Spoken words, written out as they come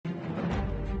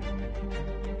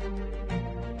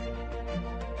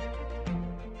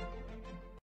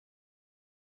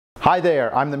Hi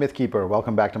there, I'm the Myth Keeper.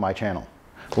 Welcome back to my channel.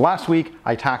 Last week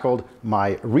I tackled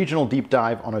my regional deep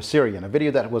dive on Osirion, a video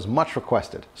that was much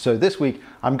requested. So this week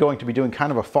I'm going to be doing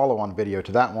kind of a follow-on video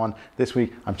to that one. This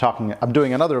week I'm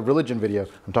doing another religion video.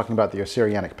 I'm talking about the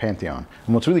Osirionic Pantheon.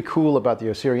 And what's really cool about the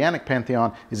Osirionic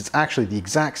Pantheon is it's actually the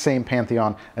exact same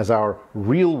pantheon as our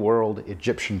real-world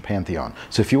Egyptian pantheon.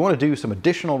 So if you want to do some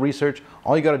additional research,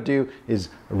 all you got to do is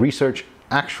research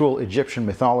actual Egyptian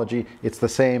mythology. It's the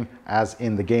same as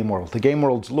in the game world. The game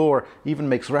world's lore even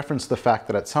makes reference to the fact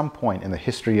that at some point in the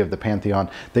history of the pantheon,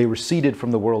 they receded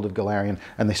from the world of Galarian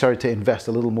and they started to invest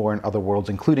a little more in other worlds,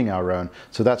 including our own.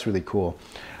 So that's really cool.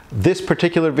 This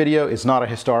particular video is not a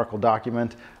historical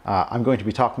document. I'm going to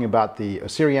be talking about the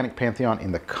Osirionic Pantheon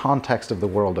in the context of the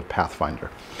world of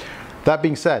Pathfinder. That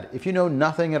being said, if you know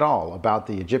nothing at all about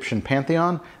the Egyptian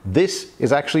pantheon, this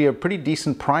is actually a pretty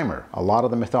decent primer. A lot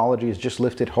of the mythology is just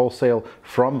lifted wholesale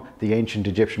from the ancient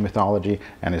Egyptian mythology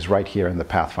and is right here in the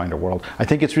Pathfinder world. I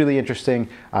think it's really interesting.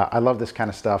 I love this kind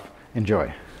of stuff.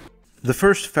 Enjoy. The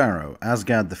first pharaoh,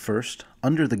 Asgad I,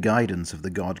 under the guidance of the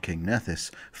god king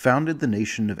Nephthys, founded the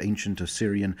nation of ancient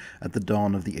Osirion at the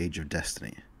dawn of the Age of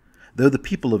Destiny. Though the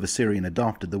people of Osirion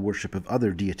adopted the worship of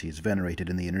other deities venerated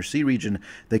in the Inner Sea region,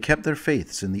 they kept their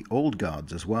faiths in the old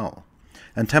gods as well.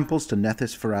 And temples to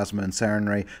Nephthys, Pharasma, and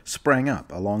Sarenrae sprang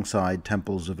up alongside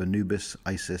temples of Anubis,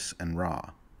 Isis, and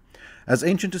Ra. As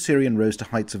ancient Osirion rose to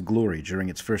heights of glory during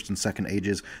its first and second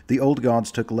ages, the old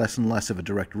gods took less and less of a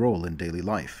direct role in daily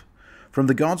life. From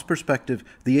the gods' perspective,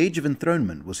 the Age of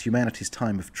Enthronement was humanity's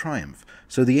time of triumph,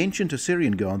 so the ancient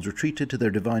Osirion gods retreated to their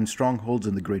divine strongholds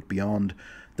in the great beyond,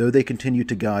 though they continued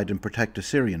to guide and protect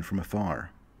Osirion from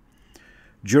afar.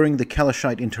 During the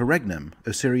Kelishite interregnum,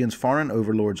 Osirion's foreign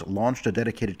overlords launched a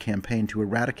dedicated campaign to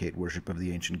eradicate worship of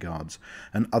the ancient gods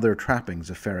and other trappings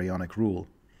of pharaonic rule.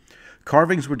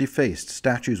 Carvings were defaced,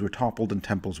 statues were toppled, and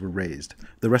temples were razed.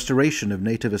 The restoration of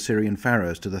native Osirian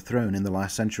pharaohs to the throne in the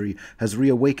last century has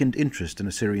reawakened interest in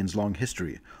Osirion's long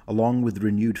history, along with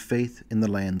renewed faith in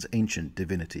the land's ancient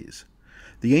divinities.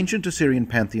 The ancient Osirian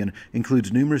pantheon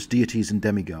includes numerous deities and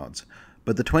demigods,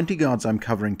 but the 20 gods I'm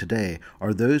covering today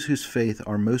are those whose faith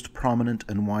are most prominent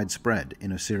and widespread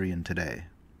in Osirion today.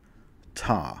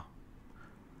 Ptah.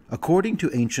 According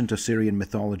to ancient Osirian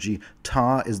mythology,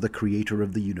 Ptah is the creator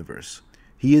of the universe.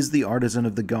 He is the artisan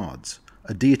of the gods,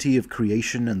 a deity of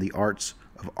creation and the arts,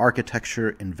 of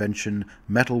architecture, invention,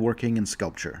 metalworking, and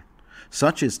sculpture.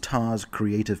 Such is Ptah's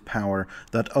creative power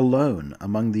that alone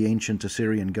among the ancient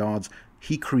Osirian gods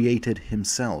he created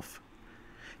himself.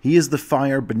 He is the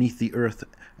fire beneath the earth,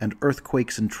 and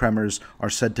earthquakes and tremors are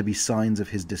said to be signs of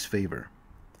his disfavor.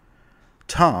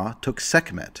 Ptah took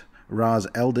Sekhmet, Ra's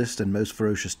eldest and most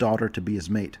ferocious daughter, to be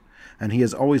his mate, and he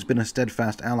has always been a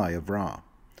steadfast ally of Ra.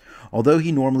 Although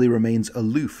he normally remains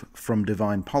aloof from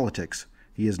divine politics,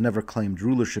 he has never claimed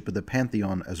rulership of the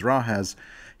pantheon as Ra has.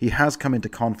 He has come into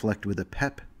conflict with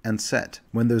Apep and Set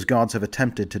when those gods have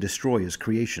attempted to destroy his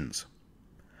creations.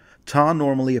 Ptah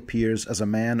normally appears as a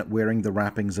man wearing the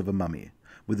wrappings of a mummy,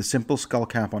 with a simple skull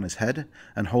cap on his head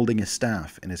and holding a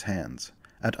staff in his hands.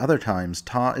 At other times,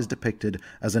 Ptah is depicted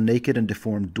as a naked and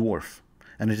deformed dwarf,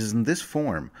 and it is in this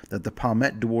form that the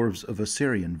Pamet dwarves of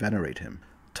Osirion venerate him.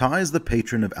 Ptah is the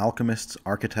patron of alchemists,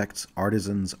 architects,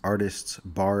 artisans, artists,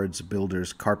 bards,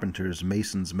 builders, carpenters,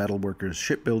 masons, metalworkers,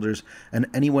 shipbuilders, and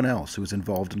anyone else who is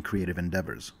involved in creative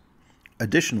endeavors.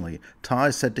 Additionally, Ptah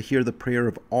is said to hear the prayer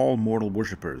of all mortal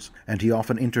worshippers, and he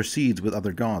often intercedes with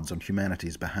other gods on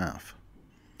humanity's behalf.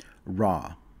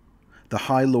 Ra. The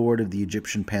High Lord of the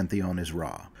Egyptian pantheon is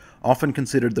Ra, often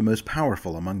considered the most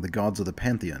powerful among the gods of the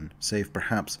pantheon, save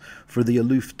perhaps for the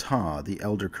aloof Ptah, the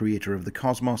elder creator of the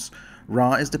cosmos.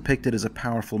 Ra is depicted as a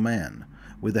powerful man,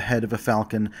 with the head of a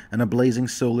falcon and a blazing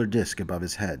solar disk above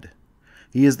his head.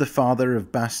 He is the father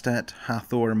of Bastet,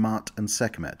 Hathor, Maat, and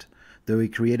Sekhmet, though he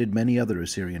created many other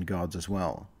Osirian gods as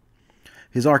well.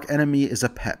 His arch-enemy is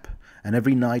Apep, and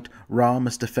every night Ra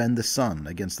must defend the sun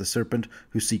against the serpent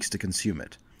who seeks to consume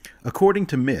it. According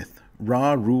to myth,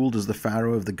 Ra ruled as the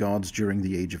pharaoh of the gods during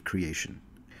the Age of Creation.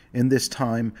 In this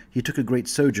time, he took a great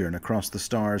sojourn across the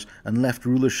stars and left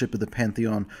rulership of the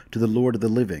pantheon to the Lord of the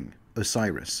Living,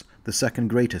 Osiris, the second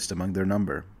greatest among their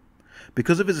number.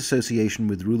 Because of his association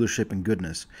with rulership and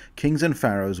goodness, kings and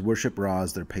pharaohs worship Ra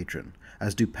as their patron,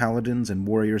 as do paladins and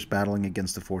warriors battling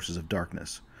against the forces of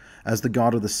darkness. As the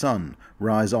god of the sun,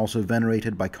 Ra is also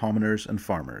venerated by commoners and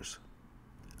farmers.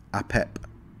 Apep.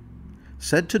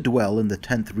 Said to dwell in the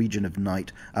 10th region of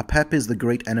night, Apep is the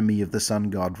great enemy of the sun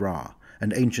god Ra,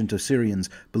 and ancient Osirians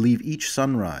believe each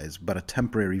sunrise but a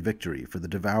temporary victory, for the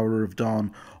devourer of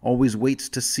dawn always waits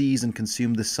to seize and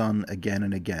consume the sun again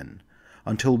and again.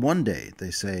 until one day,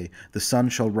 they say, the sun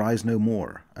shall rise no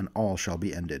more, and all shall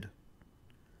be ended.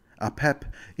 Apep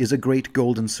is a great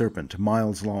golden serpent,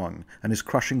 miles long, and his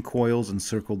crushing coils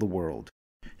encircle the world.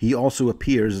 He also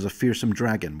appears as a fearsome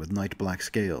dragon with night-black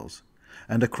scales,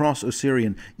 and across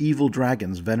Osirion evil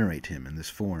dragons venerate him in this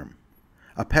form.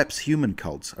 Apep's human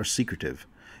cults are secretive,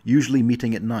 usually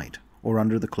meeting at night or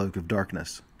under the cloak of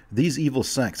darkness. These evil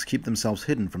sects keep themselves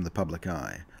hidden from the public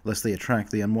eye, lest they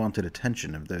attract the unwanted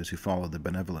attention of those who follow the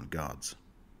benevolent gods.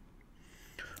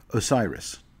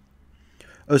 Osiris.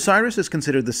 Osiris is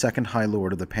considered the second High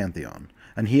Lord of the Pantheon,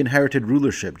 and he inherited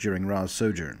rulership during Ra's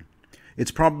sojourn.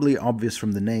 It's probably obvious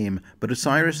from the name, but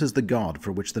Osiris is the god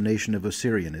for which the nation of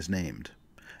Osirion is named.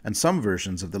 And some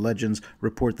versions of the legends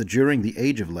report that during the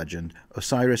Age of Legend,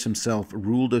 Osiris himself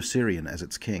ruled Osirion as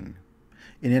its king.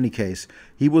 In any case,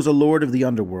 he was a lord of the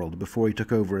underworld before he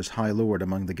took over as High Lord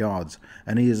among the gods,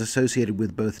 and he is associated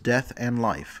with both death and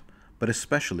life, but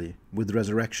especially with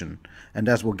resurrection, and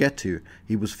as we'll get to,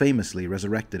 he was famously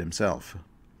resurrected himself.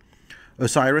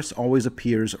 Osiris always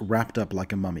appears wrapped up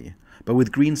like a mummy, but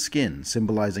with green skin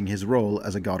symbolizing his role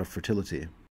as a god of fertility.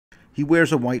 He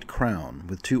wears a white crown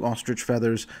with 2 ostrich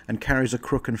feathers and carries a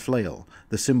crook and flail,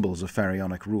 the symbols of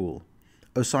pharaonic rule.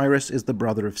 Osiris is the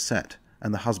brother of Set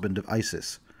and the husband of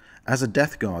Isis. As a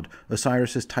death god,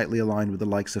 Osiris is tightly aligned with the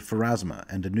likes of Pharasma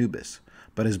and Anubis,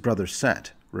 but his brother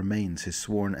Set remains his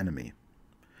sworn enemy.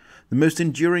 The most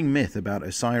enduring myth about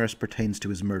Osiris pertains to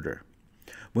his murder.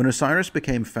 When Osiris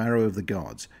became pharaoh of the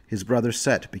gods, his brother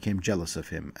Set became jealous of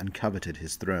him and coveted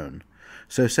his throne.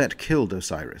 So Set killed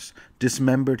Osiris,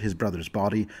 dismembered his brother's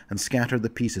body, and scattered the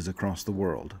pieces across the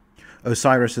world.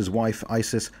 Osiris's wife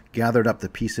Isis gathered up the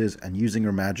pieces, and using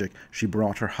her magic, she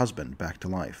brought her husband back to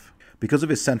life. Because of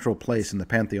his central place in the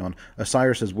pantheon,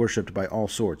 Osiris is worshipped by all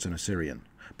sorts in Osirion,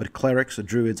 but clerics,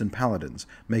 druids, and paladins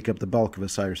make up the bulk of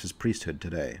Osiris's priesthood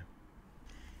today.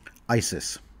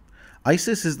 Isis.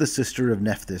 Isis is the sister of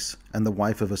Nephthys and the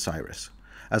wife of Osiris.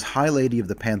 As High Lady of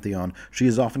the Pantheon, she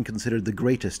is often considered the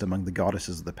greatest among the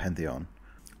goddesses of the Pantheon.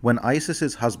 When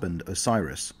Isis's husband,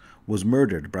 Osiris, was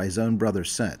murdered by his own brother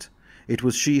Set, it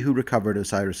was she who recovered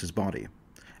Osiris's body,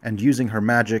 and using her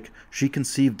magic, she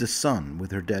conceived a son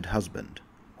with her dead husband,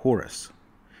 Horus.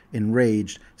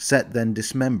 Enraged, Set then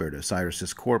dismembered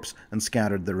Osiris's corpse and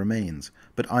scattered the remains,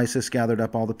 but Isis gathered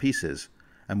up all the pieces,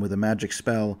 and with a magic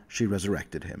spell, she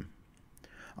resurrected him.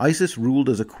 Isis ruled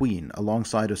as a queen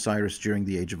alongside Osiris during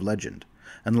the Age of Legend,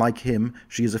 and like him,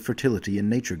 she is a fertility and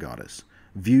nature goddess,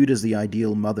 viewed as the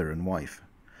ideal mother and wife.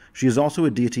 She is also a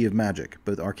deity of magic,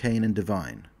 both arcane and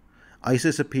divine.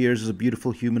 Isis appears as a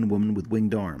beautiful human woman with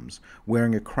winged arms,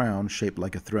 wearing a crown shaped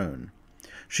like a throne.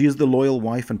 She is the loyal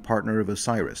wife and partner of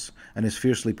Osiris, and is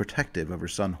fiercely protective of her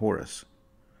son Horus.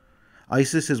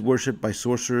 Isis is worshipped by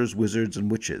sorcerers, wizards, and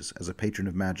witches as a patron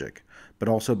of magic, but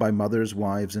also by mothers,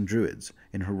 wives, and druids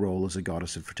in her role as a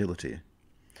goddess of fertility.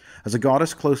 As a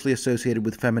goddess closely associated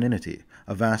with femininity,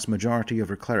 a vast majority of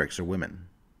her clerics are women.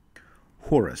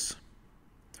 Horus.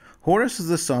 Horus is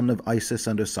the son of Isis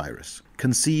and Osiris,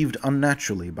 conceived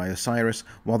unnaturally by Osiris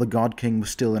while the god-king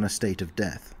was still in a state of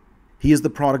death. He is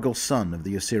the prodigal son of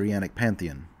the Osirionnic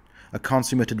Pantheon, a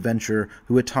consummate adventurer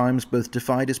who at times both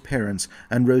defied his parents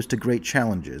and rose to great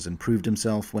challenges and proved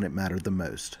himself when it mattered the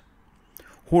most.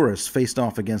 Horus faced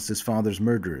off against his father's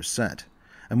murderer, Set,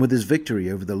 and with his victory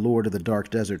over the Lord of the Dark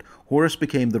Desert, Horus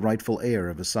became the rightful heir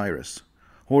of Osiris.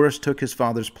 Horus took his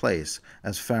father's place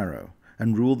as pharaoh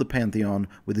and ruled the pantheon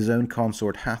with his own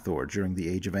consort Hathor during the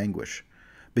Age of Anguish,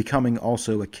 becoming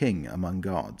also a king among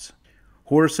gods.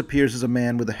 Horus appears as a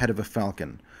man with the head of a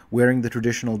falcon, wearing the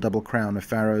traditional double crown of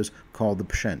pharaohs called the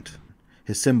Pshent.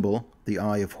 His symbol, the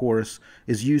Eye of Horus,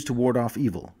 is used to ward off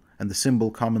evil, and the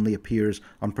symbol commonly appears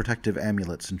on protective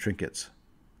amulets and trinkets.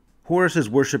 Horus is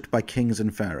worshipped by kings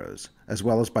and pharaohs, as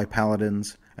well as by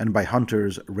paladins, and by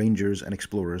hunters, rangers, and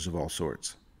explorers of all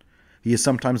sorts. He is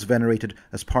sometimes venerated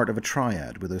as part of a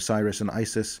triad with Osiris and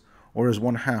Isis, or as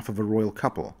one half of a royal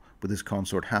couple with his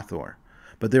consort Hathor,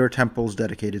 but there are temples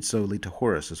dedicated solely to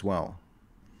Horus as well.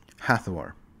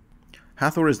 Hathor.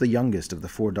 Hathor is the youngest of the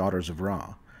 4 daughters of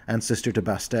Ra, and sister to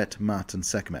Bastet, Maat, and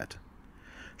Sekhmet.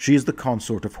 She is the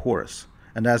consort of Horus,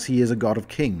 and as he is a god of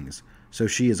kings, so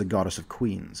she is a goddess of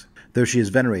queens, though she is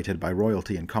venerated by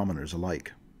royalty and commoners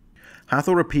alike.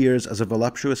 Hathor appears as a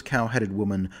voluptuous cow-headed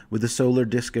woman with the solar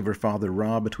disk of her father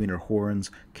Ra between her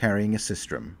horns, carrying a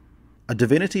sistrum. A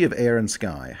divinity of air and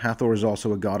sky, Hathor is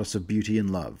also a goddess of beauty and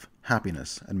love,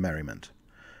 happiness and merriment.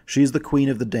 She is the queen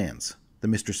of the dance, the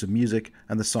mistress of music,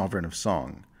 and the sovereign of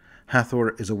song.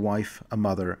 Hathor is a wife, a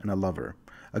mother, and a lover,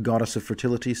 a goddess of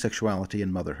fertility, sexuality,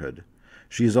 and motherhood.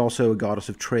 She is also a goddess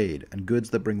of trade and goods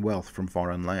that bring wealth from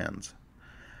foreign lands.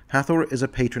 Hathor is a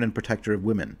patron and protector of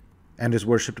women, and is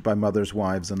worshipped by mothers,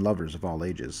 wives, and lovers of all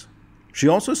ages. She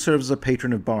also serves as a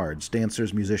patron of bards,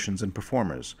 dancers, musicians, and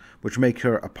performers, which make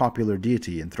her a popular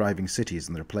deity in thriving cities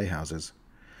and their playhouses.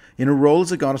 In her role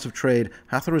as a goddess of trade,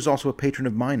 Hathor is also a patron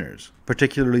of miners,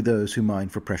 particularly those who mine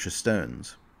for precious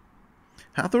stones.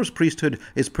 Hathor's priesthood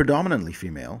is predominantly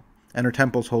female, and her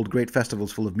temples hold great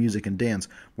festivals full of music and dance,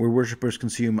 where worshippers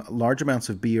consume large amounts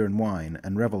of beer and wine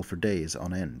and revel for days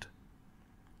on end.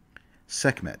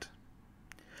 Sekhmet.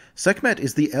 Sekhmet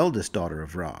is the eldest daughter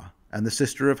of Ra, and the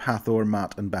sister of Hathor,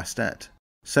 Maat, and Bastet.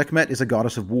 Sekhmet is a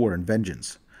goddess of war and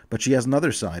vengeance, but she has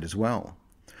another side as well.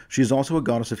 She is also a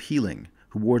goddess of healing,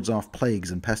 who wards off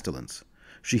plagues and pestilence.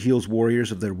 She heals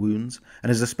warriors of their wounds,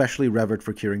 and is especially revered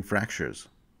for curing fractures.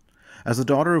 As the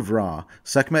daughter of Ra,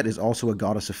 Sekhmet is also a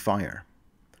goddess of fire.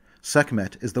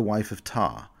 Sekhmet is the wife of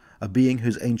Ptah, a being who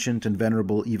is ancient and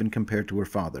venerable even compared to her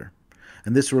father,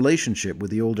 and this relationship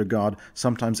with the older god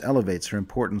sometimes elevates her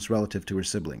importance relative to her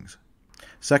siblings.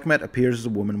 Sekhmet appears as a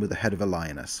woman with the head of a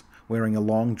lioness, wearing a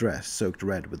long dress soaked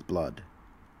red with blood.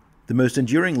 The most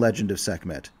enduring legend of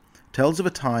Sekhmet tells of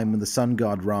a time when the sun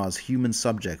god Ra's human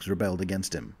subjects rebelled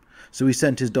against him, so he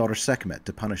sent his daughter Sekhmet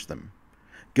to punish them.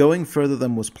 Going further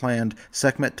than was planned,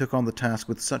 Sekhmet took on the task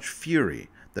with such fury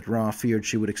that Ra feared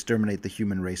she would exterminate the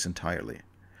human race entirely.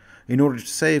 In order to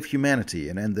save humanity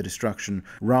and end the destruction,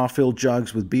 Ra filled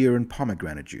jugs with beer and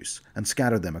pomegranate juice and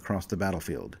scattered them across the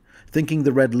battlefield. Thinking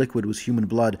the red liquid was human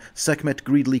blood, Sekhmet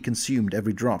greedily consumed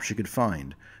every drop she could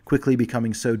find, quickly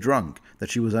becoming so drunk that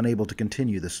she was unable to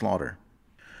continue the slaughter.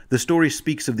 The story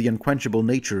speaks of the unquenchable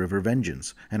nature of her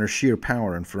vengeance and her sheer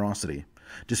power and ferocity.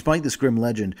 Despite this grim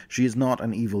legend, she is not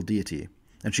an evil deity,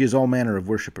 and she has all manner of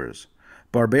worshippers.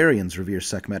 Barbarians revere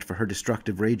Sekhmet for her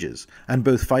destructive rages, and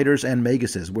both fighters and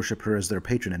maguses worship her as their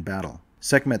patron in battle.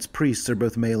 Sekhmet's priests are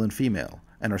both male and female,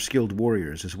 and are skilled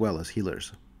warriors as well as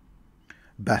healers.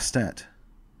 Bastet.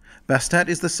 Bastet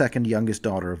is the second youngest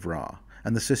daughter of Ra,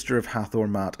 and the sister of Hathor,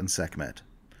 Maat, and Sekhmet.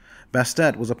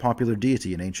 Bastet was a popular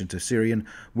deity in ancient Osirion,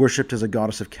 worshipped as a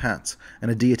goddess of cats,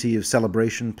 and a deity of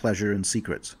celebration, pleasure, and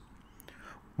secrets.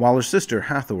 While her sister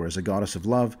Hathor is a goddess of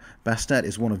love, Bastet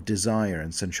is one of desire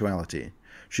and sensuality.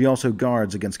 She also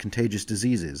guards against contagious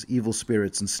diseases, evil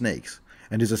spirits, and snakes,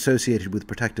 and is associated with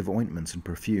protective ointments and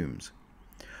perfumes.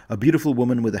 A beautiful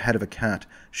woman with the head of a cat,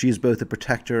 she is both a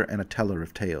protector and a teller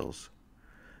of tales.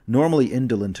 Normally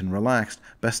indolent and relaxed,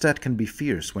 Bastet can be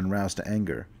fierce when roused to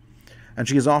anger, and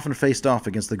she is often faced off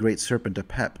against the great serpent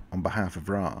Apep on behalf of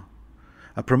Ra.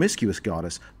 A promiscuous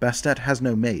goddess, Bastet has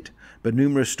no mate, but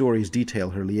numerous stories detail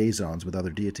her liaisons with other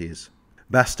deities.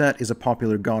 Bastet is a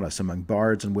popular goddess among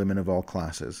bards and women of all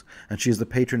classes, and she is the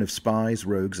patron of spies,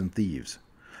 rogues, and thieves.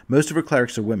 Most of her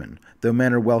clerics are women, though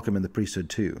men are welcome in the priesthood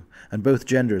too, and both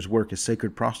genders work as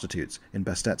sacred prostitutes in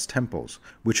Bastet's temples,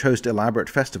 which host elaborate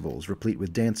festivals replete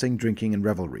with dancing, drinking, and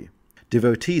revelry.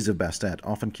 Devotees of Bastet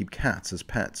often keep cats as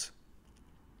pets.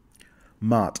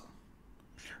 Maat.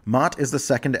 Maat is the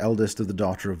second eldest of the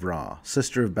daughter of Ra,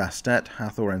 sister of Bastet,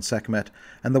 Hathor, and Sekhmet,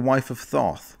 and the wife of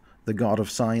Thoth, the god of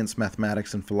science,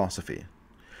 mathematics, and philosophy.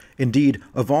 Indeed,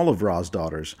 of all of Ra's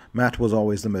daughters, Maat was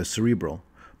always the most cerebral,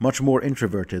 much more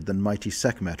introverted than mighty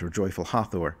Sekhmet or joyful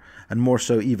Hathor, and more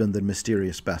so even than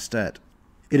mysterious Bastet.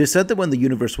 It is said that when the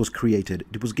universe was created,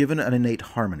 it was given an innate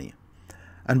harmony,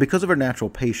 and because of her natural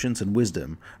patience and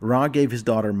wisdom, Ra gave his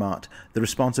daughter Maat the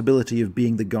responsibility of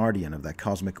being the guardian of that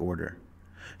cosmic order.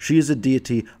 She is a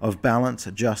deity of balance,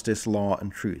 justice, law,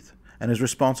 and truth, and is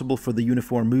responsible for the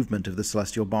uniform movement of the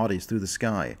celestial bodies through the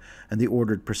sky and the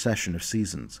ordered procession of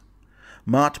seasons.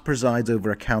 Maat presides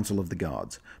over a council of the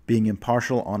gods, being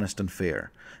impartial, honest, and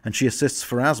fair, and she assists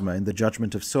Pharasma in the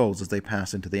judgment of souls as they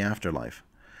pass into the afterlife.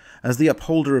 As the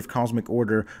upholder of cosmic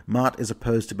order, Maat is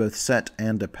opposed to both Set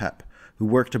and Apep, who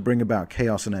work to bring about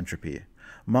chaos and entropy.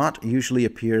 Maat usually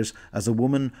appears as a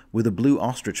woman with a blue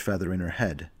ostrich feather in her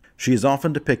head. She is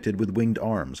often depicted with winged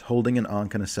arms, holding an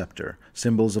ankh and a scepter,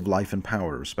 symbols of life and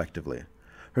power, respectively.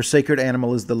 Her sacred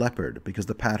animal is the leopard, because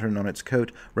the pattern on its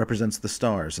coat represents the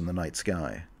stars in the night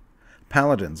sky.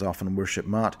 Paladins often worship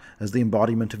Maat as the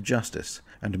embodiment of justice,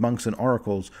 and monks and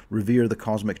oracles revere the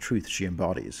cosmic truth she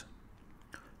embodies.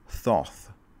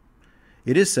 Thoth.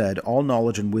 It is said all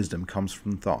knowledge and wisdom comes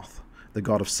from Thoth, the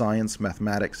god of science,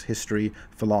 mathematics, history,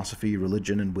 philosophy,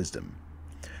 religion, and wisdom.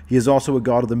 He is also a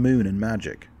god of the moon and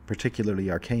magic, particularly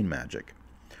arcane magic.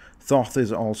 Thoth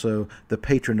is also the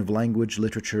patron of language,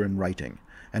 literature, and writing,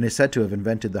 and is said to have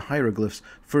invented the hieroglyphs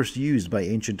first used by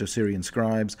ancient Osirian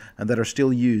scribes and that are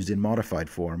still used in modified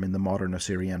form in the modern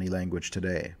Osiriani language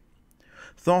today.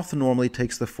 Thoth normally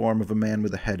takes the form of a man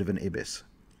with the head of an ibis.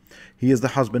 He is the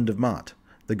husband of Maat,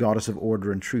 the goddess of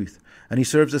order and truth, and he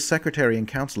serves as secretary and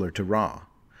counselor to Ra.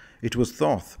 It was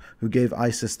Thoth who gave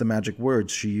Isis the magic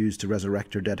words she used to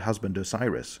resurrect her dead husband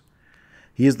Osiris.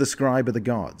 He is the scribe of the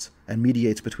gods, and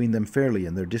mediates between them fairly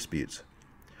in their disputes.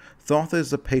 Thoth is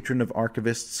the patron of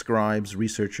archivists, scribes,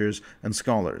 researchers, and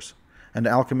scholars, and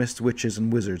alchemists, witches,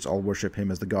 and wizards all worship him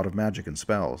as the god of magic and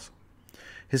spells.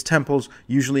 His temples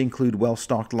usually include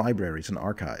well-stocked libraries and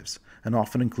archives, and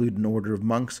often include an order of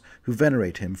monks who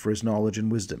venerate him for his knowledge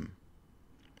and wisdom.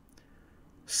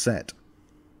 Set.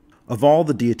 Of all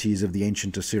the deities of the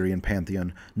ancient Osirian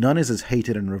pantheon, none is as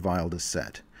hated and reviled as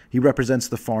Set. He represents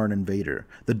the foreign invader,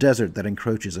 the desert that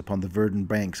encroaches upon the verdant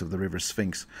banks of the river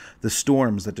Sphinx, the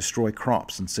storms that destroy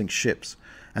crops and sink ships,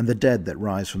 and the dead that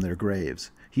rise from their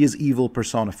graves. He is evil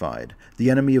personified, the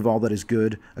enemy of all that is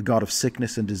good, a god of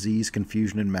sickness and disease,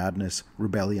 confusion and madness,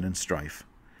 rebellion and strife.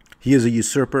 He is a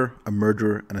usurper, a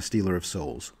murderer, and a stealer of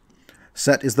souls.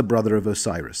 Set is the brother of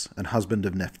Osiris, and husband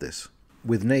of Nephthys.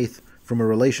 With Neith, from a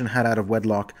relation had out of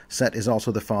wedlock, Set is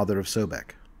also the father of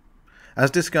Sobek.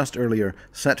 As discussed earlier,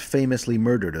 Set famously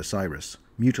murdered Osiris,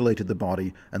 mutilated the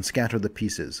body, and scattered the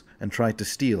pieces, and tried to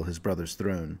steal his brother's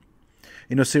throne.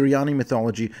 In Osirionic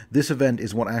mythology, this event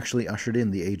is what actually ushered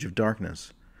in the Age of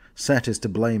Darkness. Set is to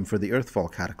blame for the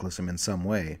Earthfall cataclysm in some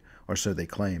way, or so they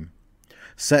claim.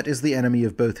 Set is the enemy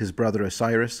of both his brother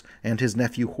Osiris and his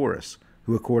nephew Horus,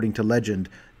 who, according to legend,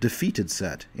 defeated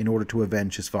Set in order to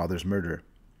avenge his father's murder.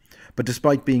 But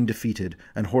despite being defeated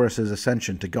and Horus's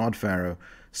ascension to God-Pharaoh,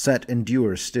 Set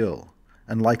endures still,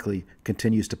 and likely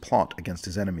continues to plot against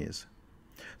his enemies.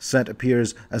 Set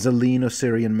appears as a lean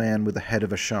Osirian man with the head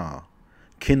of a Shah.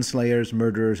 Kinslayers,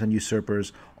 murderers, and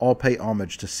usurpers all pay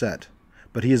homage to Set,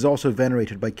 but he is also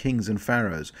venerated by kings and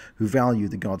pharaohs who value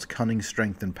the god's cunning,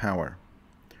 strength, and power.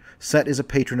 Set is a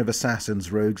patron of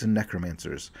assassins, rogues, and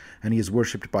necromancers, and he is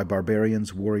worshipped by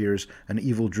barbarians, warriors, and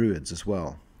evil druids as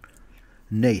well.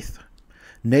 Neith.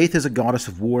 Neith is a goddess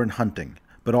of war and hunting,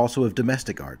 but also of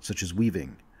domestic art, such as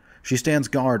weaving. She stands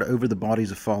guard over the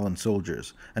bodies of fallen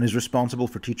soldiers, and is responsible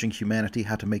for teaching humanity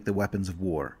how to make the weapons of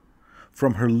war.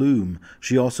 From her loom,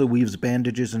 she also weaves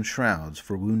bandages and shrouds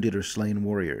for wounded or slain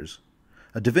warriors.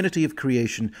 A divinity of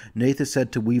creation, Neith is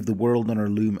said to weave the world on her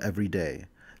loom every day,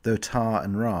 though Ptah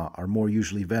and Ra are more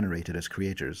usually venerated as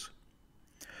creators.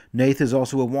 Neith is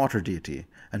also a water deity,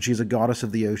 and she is a goddess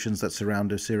of the oceans that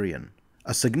surround Osirion.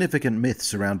 A significant myth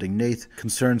surrounding Neith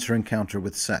concerns her encounter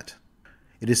with Set.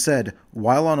 It is said,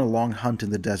 while on a long hunt in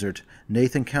the desert,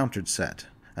 Neith encountered Set,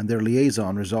 and their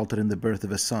liaison resulted in the birth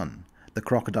of a son, the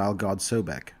crocodile god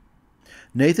Sobek.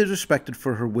 Neith is respected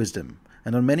for her wisdom,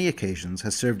 and on many occasions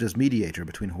has served as mediator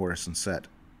between Horus and Set.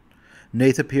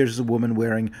 Neith appears as a woman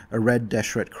wearing a red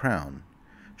deshret crown.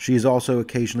 She is also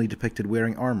occasionally depicted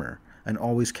wearing armor, and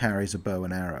always carries a bow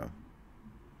and arrow.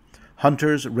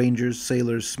 Hunters, rangers,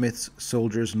 sailors, smiths,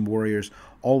 soldiers, and warriors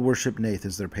all worship Neith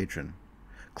as their patron.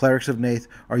 Clerics of Neith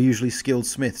are usually skilled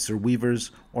smiths or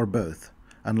weavers, or both.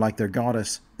 Unlike their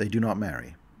goddess, they do not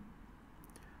marry.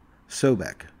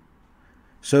 Sobek.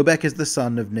 Sobek is the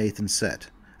son of Neith and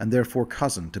Set, and therefore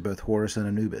cousin to both Horus and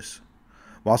Anubis.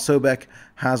 While Sobek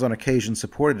has on occasion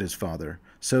supported his father,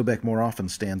 Sobek more often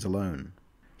stands alone.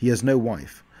 He has no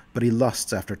wife, but he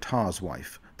lusts after Ptah's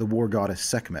wife, the war goddess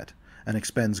Sekhmet, and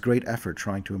expends great effort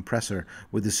trying to impress her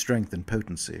with his strength and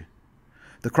potency.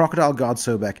 The crocodile god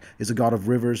Sobek is a god of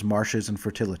rivers, marshes, and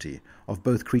fertility, of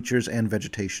both creatures and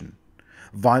vegetation.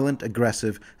 Violent,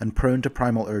 aggressive, and prone to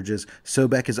primal urges,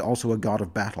 Sobek is also a god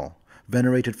of battle,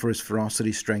 venerated for his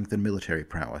ferocity, strength, and military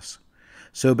prowess.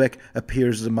 Sobek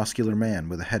appears as a muscular man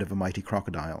with the head of a mighty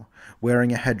crocodile,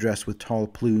 wearing a headdress with tall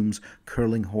plumes,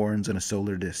 curling horns, and a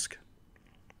solar disk.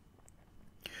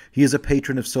 He is a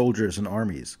patron of soldiers and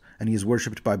armies, and he is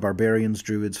worshipped by barbarians,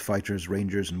 druids, fighters,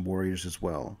 rangers, and warriors as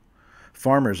well.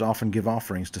 Farmers often give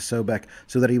offerings to Sobek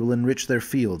so that he will enrich their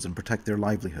fields and protect their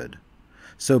livelihood.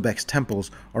 Sobek's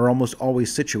temples are almost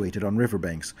always situated on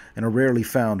riverbanks and are rarely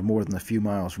found more than a few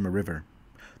miles from a river.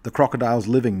 The crocodiles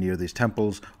living near these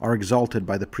temples are exalted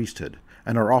by the priesthood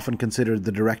and are often considered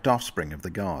the direct offspring of the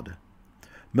god.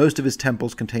 Most of his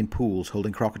temples contain pools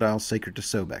holding crocodiles sacred to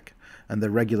Sobek, and their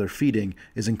regular feeding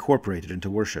is incorporated into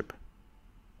worship.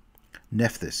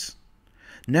 Nephthys.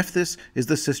 Nephthys is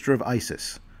the sister of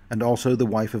Isis, and also the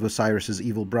wife of Osiris's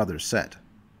evil brother Set.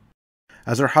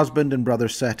 As her husband and brother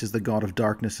Set is the god of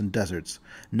darkness and deserts,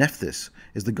 Nephthys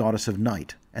is the goddess of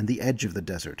night and the edge of the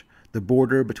desert, the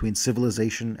border between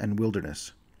civilization and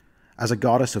wilderness. As a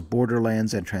goddess of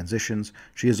borderlands and transitions,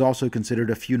 she is also considered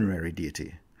a funerary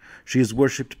deity. She is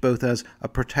worshipped both as a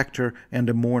protector and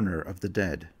a mourner of the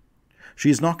dead. She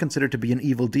is not considered to be an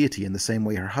evil deity in the same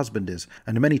way her husband is,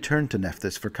 and many turn to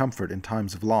Nephthys for comfort in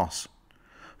times of loss.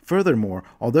 Furthermore,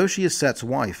 although she is Set's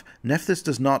wife, Nephthys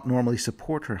does not normally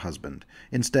support her husband,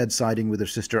 instead siding with her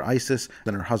sister Isis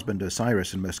and her husband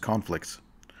Osiris in most conflicts.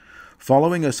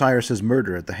 Following Osiris's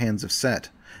murder at the hands of Set,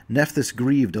 Nephthys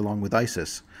grieved along with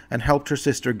Isis, and helped her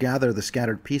sister gather the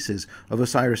scattered pieces of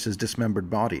Osiris's dismembered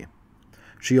body.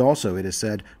 She also, it is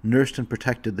said, nursed and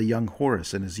protected the young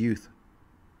Horus in his youth.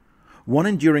 One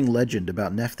enduring legend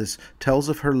about Nephthys tells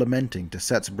of her lamenting to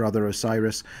Set's brother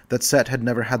Osiris that Set had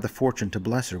never had the fortune to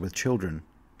bless her with children.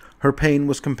 Her pain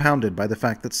was compounded by the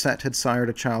fact that Set had sired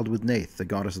a child with Neith, the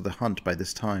goddess of the hunt, by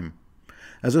this time.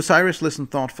 As Osiris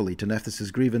listened thoughtfully to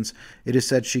Nephthys' grievance, it is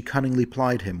said she cunningly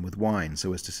plied him with wine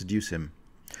so as to seduce him.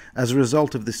 As a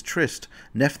result of this tryst,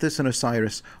 Nephthys and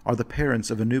Osiris are the parents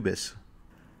of Anubis.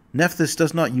 Nephthys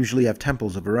does not usually have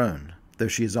temples of her own, though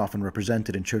she is often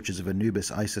represented in churches of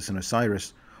Anubis, Isis, and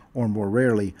Osiris, or more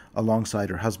rarely, alongside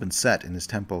her husband Set in his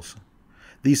temples.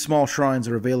 These small shrines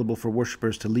are available for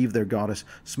worshippers to leave their goddess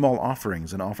small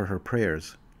offerings and offer her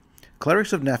prayers.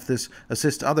 Clerics of Nephthys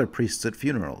assist other priests at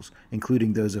funerals,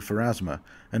 including those of Pharasma,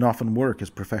 and often work as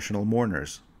professional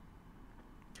mourners.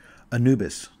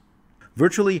 Anubis.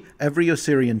 Virtually every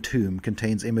Osirian tomb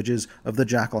contains images of the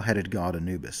jackal-headed god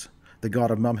Anubis, the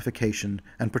god of mummification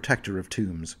and protector of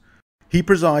tombs. He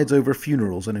presides over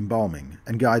funerals and embalming,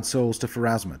 and guides souls to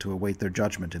Pharasma to await their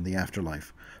judgment in the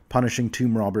afterlife, punishing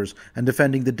tomb robbers and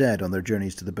defending the dead on their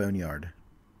journeys to the boneyard.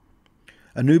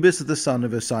 Anubis is the son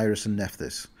of Osiris and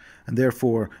Nephthys, and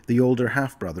therefore the older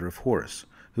half-brother of Horus,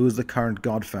 who is the current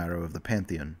god-pharaoh of the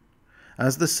pantheon.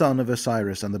 As the son of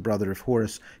Osiris and the brother of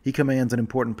Horus, he commands an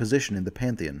important position in the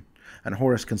pantheon, and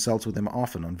Horus consults with him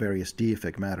often on various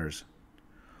deific matters.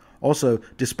 Also,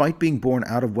 despite being born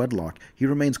out of wedlock, he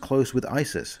remains close with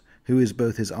Isis, who is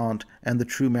both his aunt and the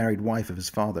true married wife of his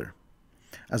father.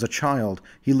 As a child,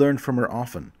 he learned from her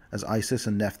often, as Isis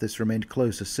and Nephthys remained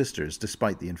close as sisters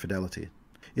despite the infidelity.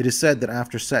 It is said that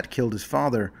after Set killed his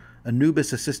father,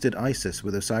 Anubis assisted Isis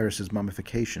with Osiris's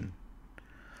mummification.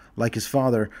 Like his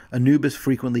father, Anubis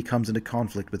frequently comes into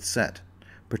conflict with Set,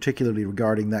 particularly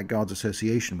regarding that god's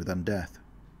association with undeath.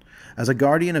 As a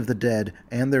guardian of the dead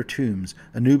and their tombs,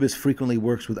 Anubis frequently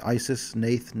works with Isis,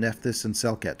 Neith, Nephthys, and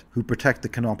Selket, who protect the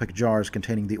canopic jars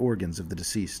containing the organs of the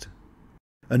deceased.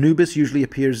 Anubis usually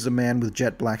appears as a man with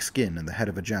jet-black skin and the head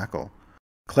of a jackal.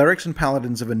 Clerics and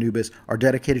paladins of Anubis are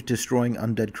dedicated to destroying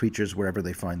undead creatures wherever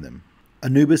they find them.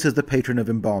 Anubis is the patron of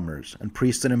embalmers, and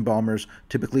priests and embalmers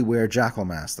typically wear jackal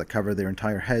masks that cover their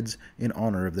entire heads in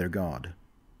honor of their god.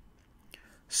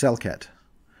 Selket.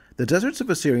 The deserts of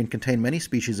Osirion contain many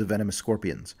species of venomous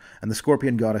scorpions, and the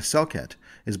scorpion goddess Selket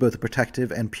is both a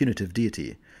protective and punitive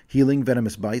deity, healing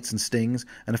venomous bites and stings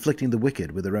and afflicting the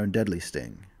wicked with her own deadly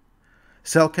sting.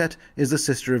 Selket is the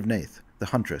sister of Neith, the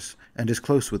huntress, and is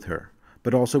close with her,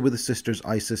 but also with the sisters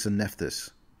Isis and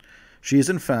Nephthys. She is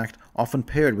in fact often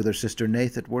paired with her sister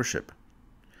Neith at worship.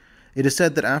 It is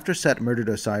said that after Set murdered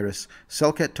Osiris,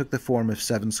 Selket took the form of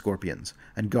 7 scorpions,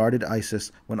 and guarded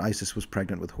Isis when Isis was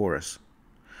pregnant with Horus.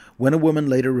 When a woman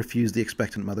later refused the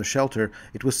expectant mother shelter,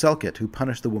 it was Selket who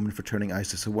punished the woman for turning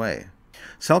Isis away.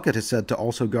 Selket is said to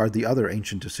also guard the other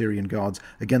ancient Osirian gods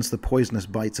against the poisonous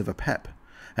bites of Apep,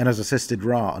 and has assisted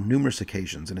Ra on numerous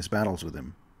occasions in his battles with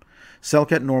him.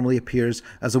 Selket normally appears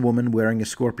as a woman wearing a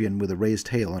scorpion with a raised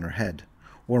tail on her head,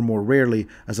 or more rarely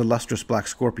as a lustrous black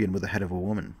scorpion with the head of a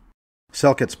woman.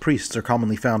 Selket's priests are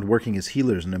commonly found working as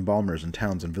healers and embalmers in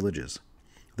towns and villages.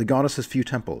 The goddess has few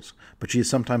temples, but she is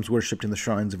sometimes worshipped in the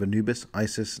shrines of Anubis,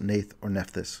 Isis, Neith, or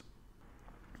Nephthys.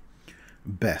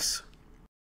 Bes.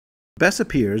 Bes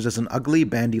appears as an ugly,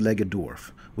 bandy-legged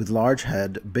dwarf, with large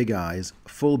head, big eyes,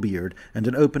 full beard, and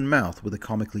an open mouth with a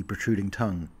comically protruding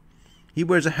tongue. He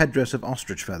wears a headdress of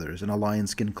ostrich feathers and a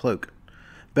lion-skin cloak.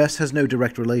 Bes has no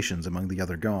direct relations among the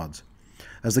other gods.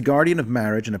 As the guardian of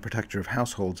marriage and a protector of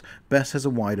households, Bes has a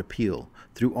wide appeal,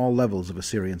 through all levels of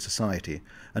Osirian society,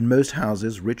 and most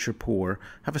houses, rich or poor,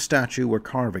 have a statue or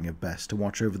carving of Bes to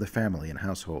watch over the family and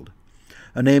household.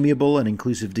 An amiable and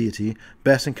inclusive deity,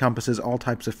 Bes encompasses all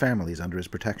types of families under his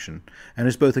protection, and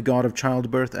is both a god of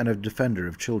childbirth and a defender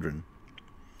of children.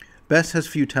 Bes has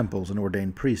few temples and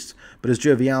ordained priests, but his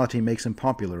joviality makes him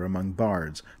popular among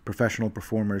bards, professional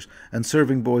performers, and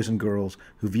serving boys and girls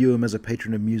who view him as a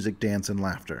patron of music, dance, and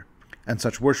laughter, and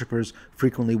such worshippers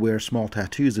frequently wear small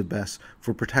tattoos of Bes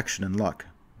for protection and luck.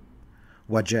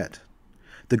 Wadjet.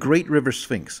 The great river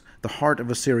Sphinx, the heart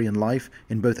of Osirian life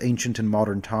in both ancient and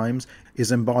modern times,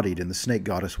 is embodied in the snake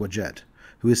goddess Wadjet,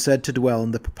 who is said to dwell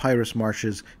in the papyrus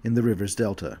marshes in the river's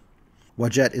delta.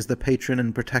 Wadjet is the patron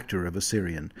and protector of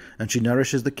Osirion, and she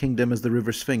nourishes the kingdom as the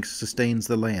river Sphinx sustains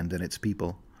the land and its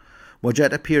people.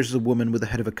 Wadjet appears as a woman with the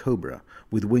head of a cobra,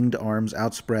 with winged arms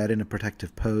outspread in a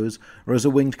protective pose, or as a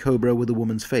winged cobra with a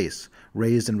woman's face,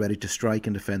 raised and ready to strike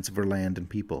in defense of her land and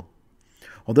people.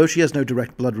 Although she has no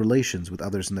direct blood relations with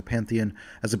others in the pantheon,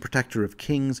 as a protector of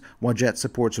kings, Wadjet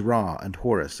supports Ra and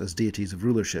Horus as deities of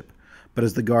rulership, but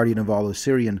as the guardian of all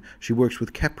Osirion, she works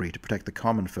with Khepri to protect the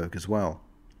common folk as well.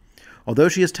 Although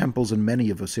she has temples in many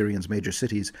of Osirion's major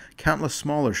cities, countless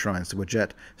smaller shrines to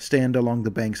Wadjet stand along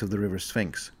the banks of the river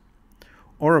Sphinx.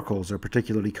 Oracles are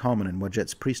particularly common in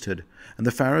Wadjet's priesthood, and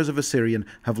the pharaohs of Osirion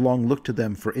have long looked to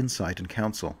them for insight and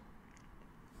counsel.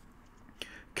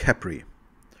 Khepri.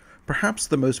 Perhaps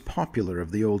the most popular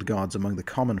of the old gods among the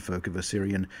common folk of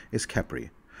Osirion is Khepri,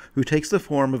 who takes the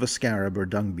form of a scarab or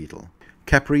dung beetle.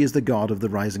 Khepri is the god of the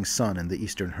rising sun in the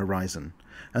eastern horizon,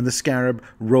 and the scarab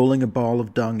rolling a ball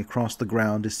of dung across the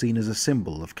ground is seen as a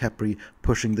symbol of Khepri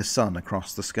pushing the sun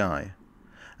across the sky.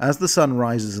 As the sun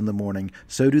rises in the morning,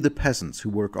 so do the peasants who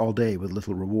work all day with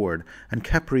little reward, and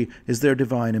Khepri is their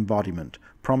divine embodiment,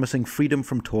 promising freedom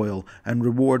from toil and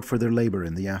reward for their labor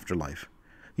in the afterlife.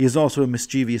 He is also a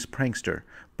mischievous prankster,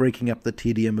 breaking up the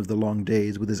tedium of the long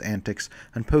days with his antics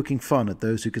and poking fun at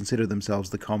those who consider themselves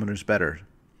the commoners better.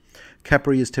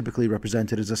 Khepri is typically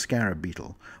represented as a scarab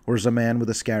beetle, or as a man with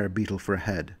a scarab beetle for a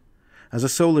head. As a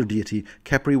solar deity,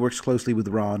 Khepri works closely with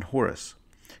Ra and Horus.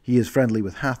 He is friendly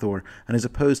with Hathor and is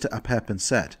opposed to Apep and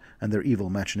Set and their evil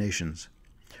machinations.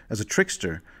 As a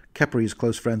trickster, Khepri is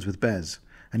close friends with Bez,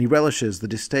 and he relishes the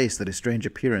distaste that his strange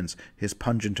appearance, his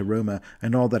pungent aroma,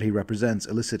 and all that he represents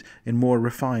elicit in more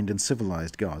refined and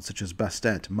civilized gods such as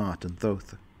Bastet, Maat, and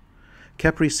Thoth.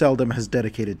 Khepri seldom has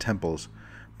dedicated temples,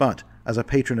 but, as a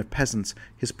patron of peasants,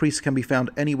 his priests can be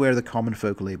found anywhere the common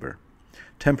folk labor.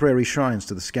 Temporary shrines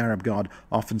to the scarab god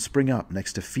often spring up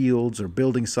next to fields or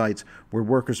building sites where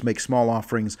workers make small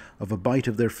offerings of a bite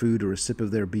of their food or a sip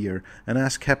of their beer and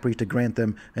ask Khepri to grant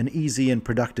them an easy and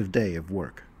productive day of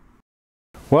work.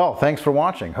 Well, thanks for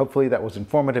watching. Hopefully that was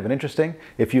informative and interesting.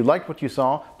 If you liked what you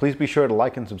saw, please be sure to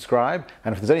like and subscribe.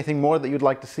 And if there's anything more that you'd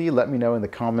like to see, let me know in the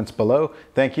comments below.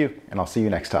 Thank you, and I'll see you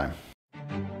next time.